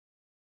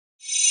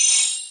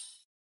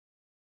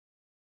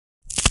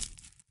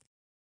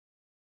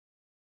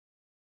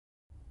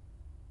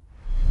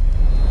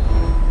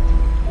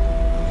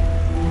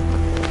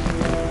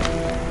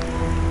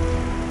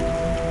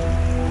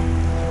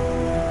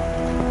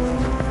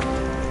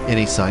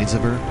Any signs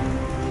of her?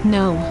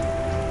 No.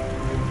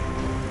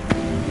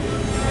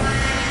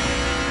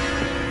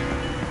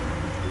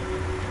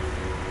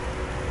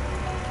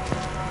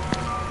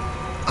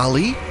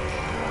 Ali?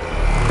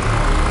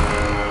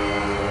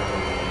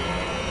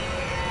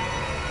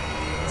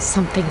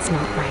 Something's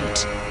not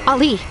right.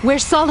 Ali,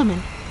 where's Solomon?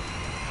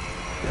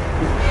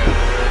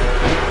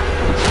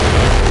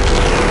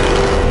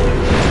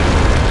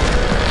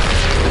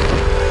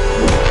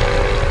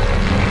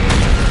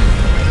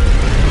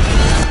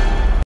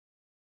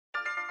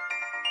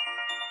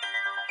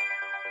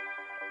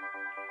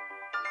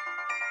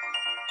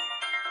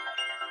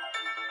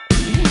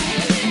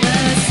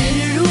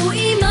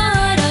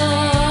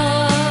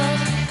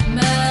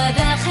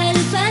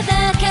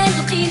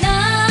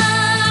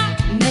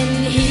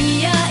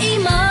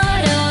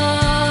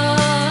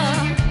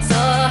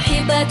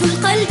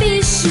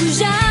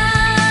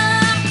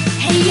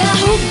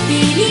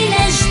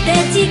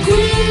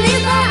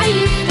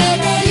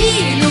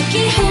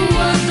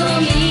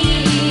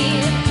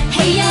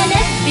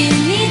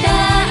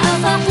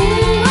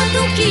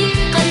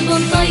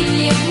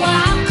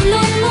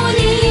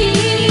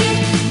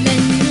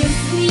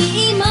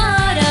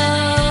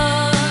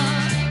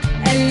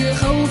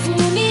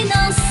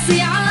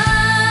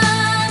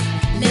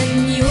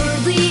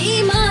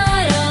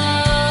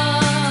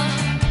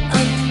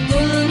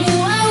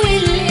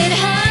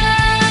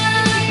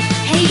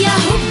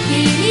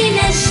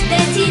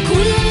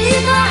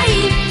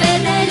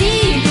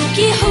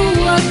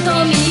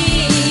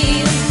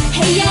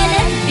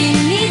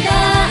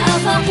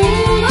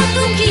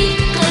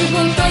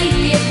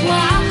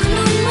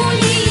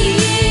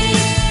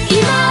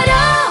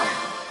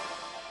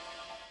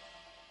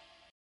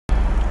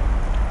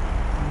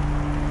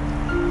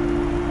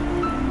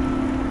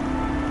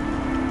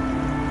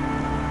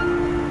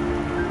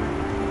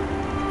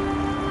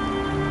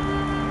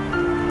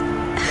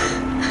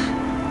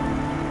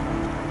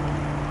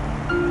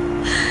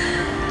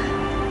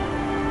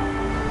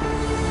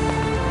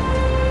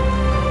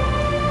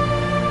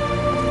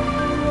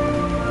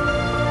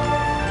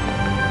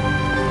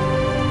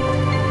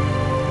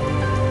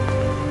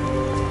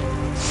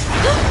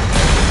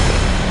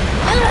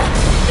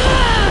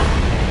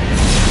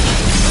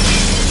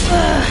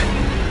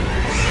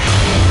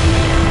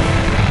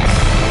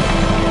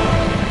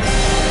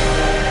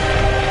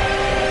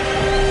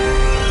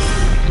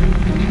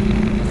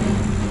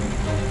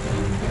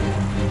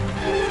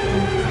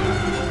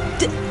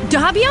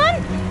 Dabian?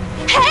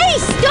 Hey,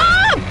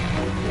 stop!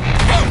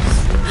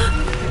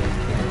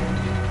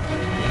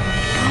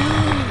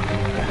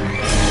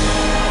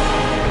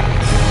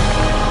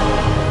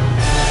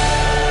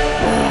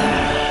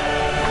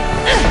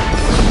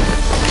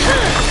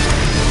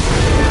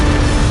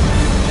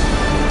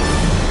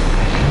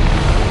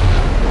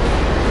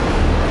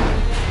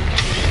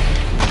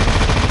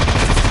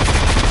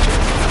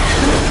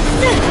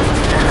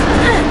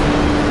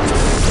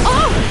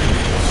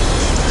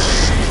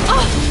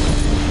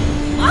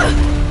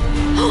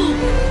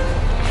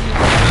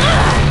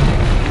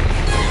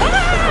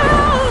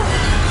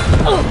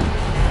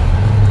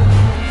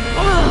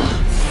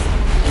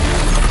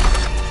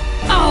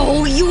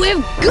 Oh, you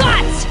have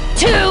got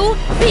to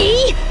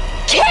be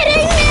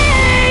kidding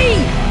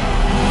me!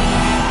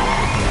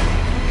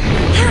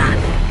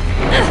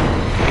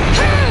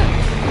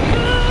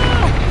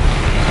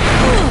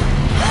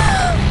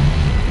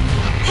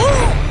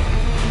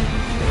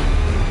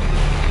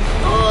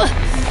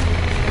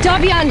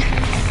 Dabian!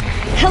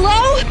 Hello?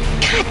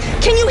 God,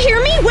 can you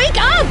hear me?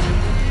 Wake up!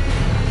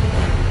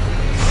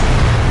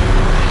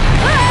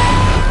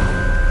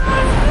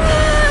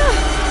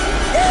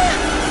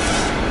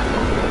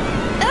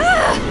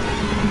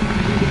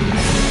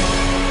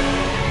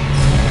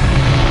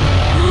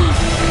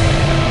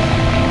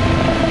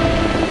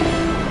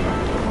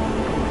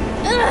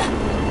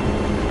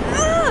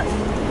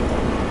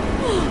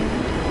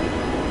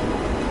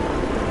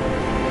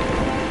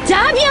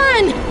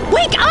 Dabian!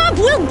 Wake up!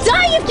 We'll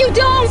die if you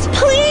don't!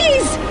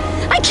 Please!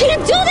 I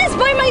can't do this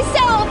by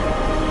myself!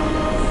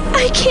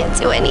 I can't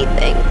do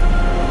anything.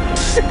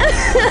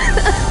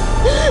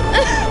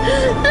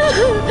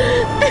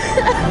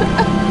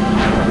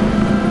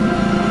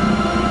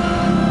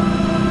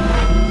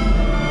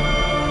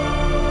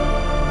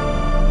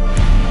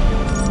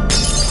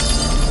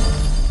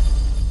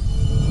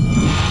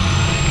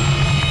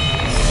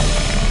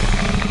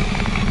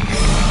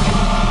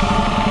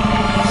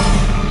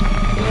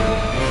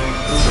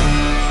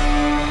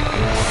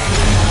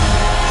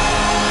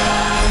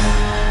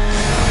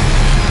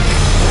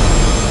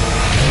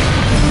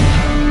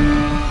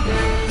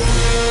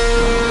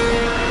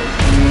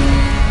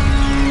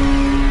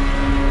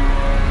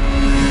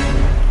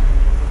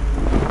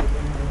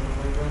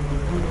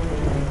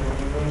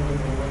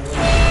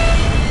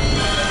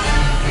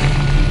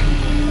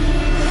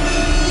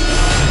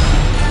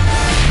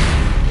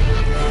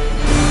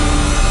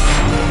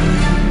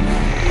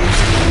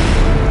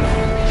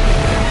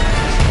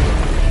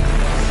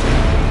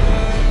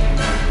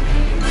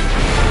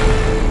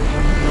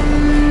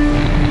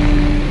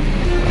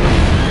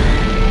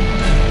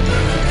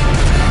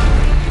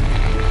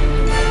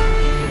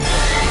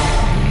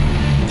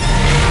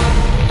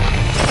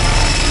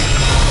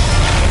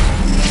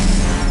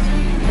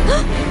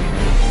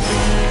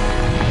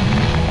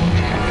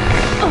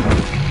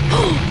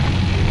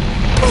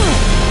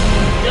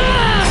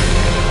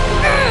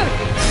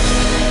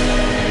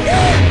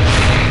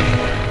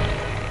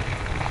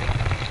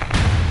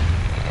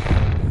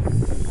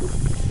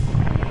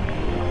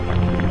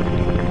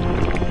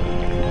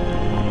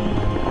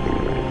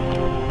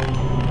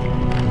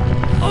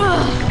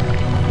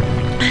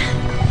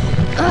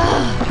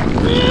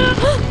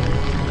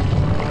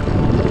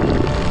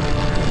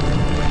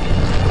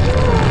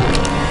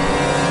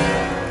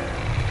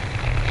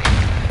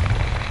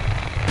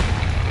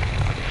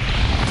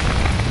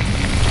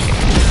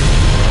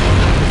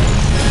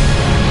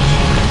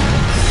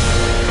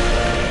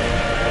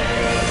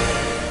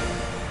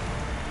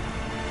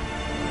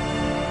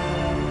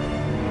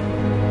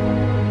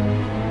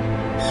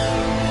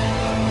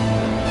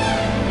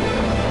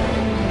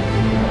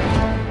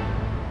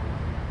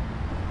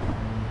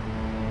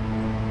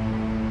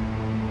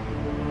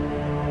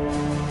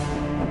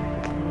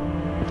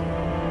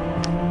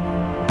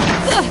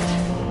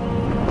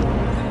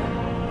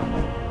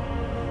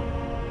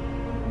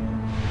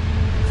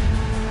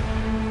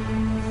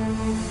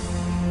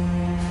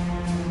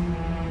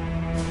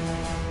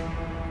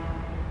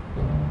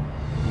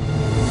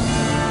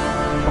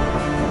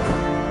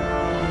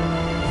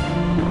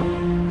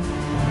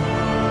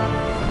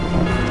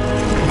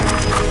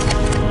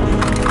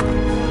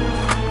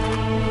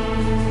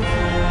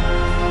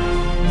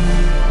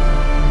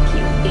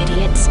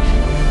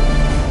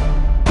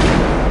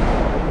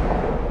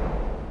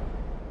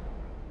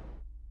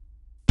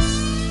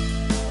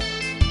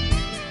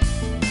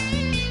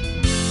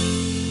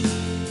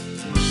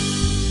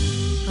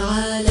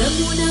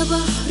 عالمنا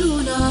بحر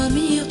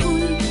عميق،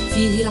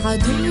 فيه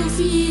العدو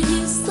فيه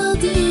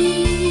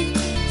الصديق،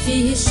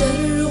 فيه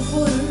الشر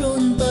حر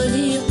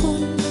طليق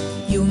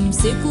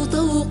يمسك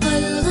طوق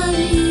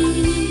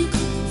الغريق،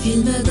 في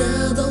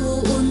المدى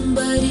ضوء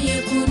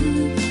بريق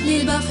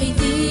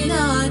للباحثين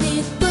عن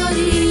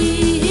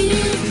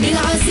الطريق.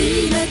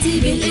 بالعزيمة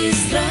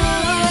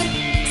بالإصرار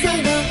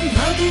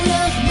سننهض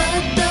رغم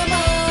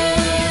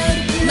الدمار،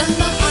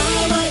 مهما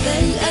حاول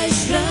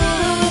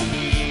الأشرار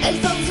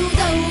الفوز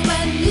دوما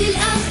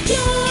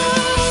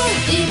للأخيار.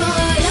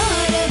 إمارة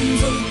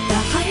رمز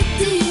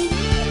التحدي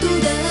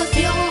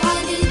تدافع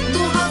عن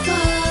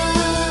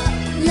الضعفاء،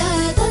 لا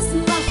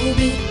تسمح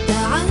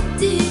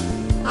بالتعدي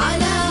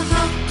على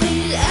حق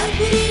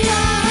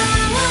الأبرياء.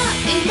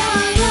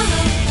 إمارة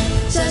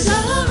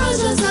شجاعة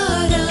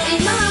جسارة،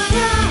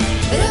 إمارة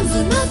رمز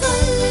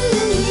المثل،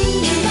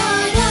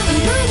 إمارة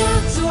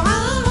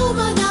شعاع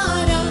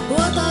منارة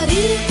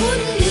وطريق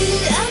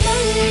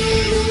للأمل.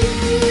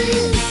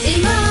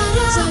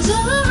 إمارة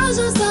شجاعة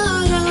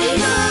جسارة،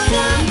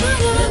 إمارة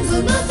رمز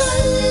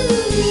المثل،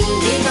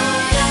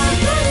 إمارة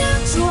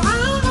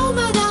شعاع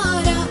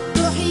منارة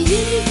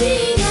تحيي في